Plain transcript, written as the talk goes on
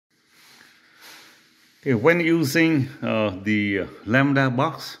Okay, when using the Lambda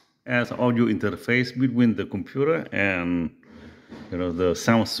box as audio interface between the computer and the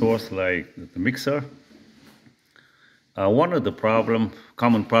sound source like the mixer, one of the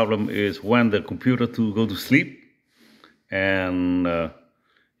common problem is when the computer go to sleep and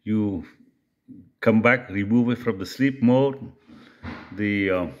you come back, remove it from the sleep mode.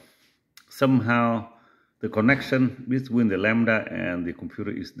 Somehow the connection between the Lambda and the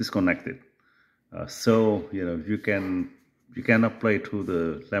computer is disconnected. So you cannot play through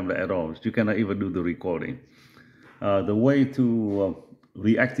the Lambda at all. You cannot even do the recording. The way to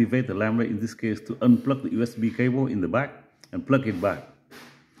reactivate the Lambda in this case to unplug the USB cable in the back and plug it back,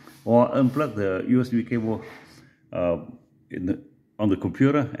 or unplug the USB cable on the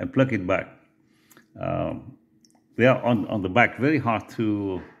computer and plug it back. They are on the back, very hard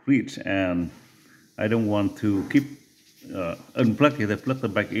to reach, and I don't want to keep unplug it and plug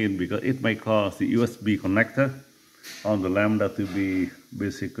them back in because it may cause the USB connector on the Lambda to be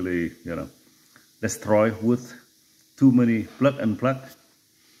basically destroyed with too many plug and plug.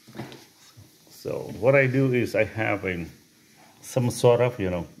 So what I do is I have some sort of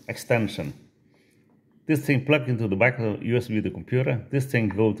extension. This thing plugged into the back of the USB of the computer. This thing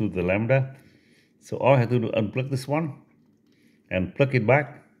go to the Lambda. So all I have to do is unplug this one and plug it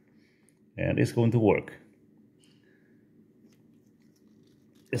back, and it's going to work.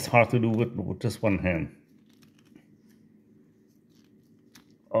 It's hard to do with just one hand.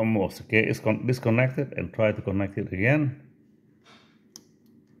 Almost, okay, it's disconnected, and try to connect it again.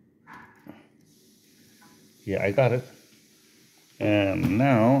 Yeah, I got it. And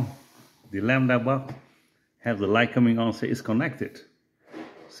now the Lambda box have the light coming on, say it's connected.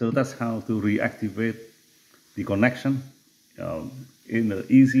 So that's how to reactivate the connection in an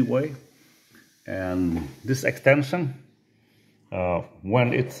easy way. And this extension,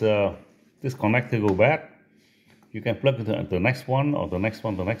 when it's this connector go bad, you can plug it to the next one, or the next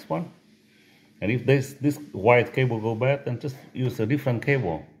one, the next one. And if this white cable go bad, then just use a different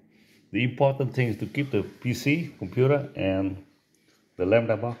cable. The important thing is to keep the PC, computer, and the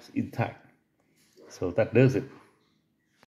Lambda box intact. So that does it.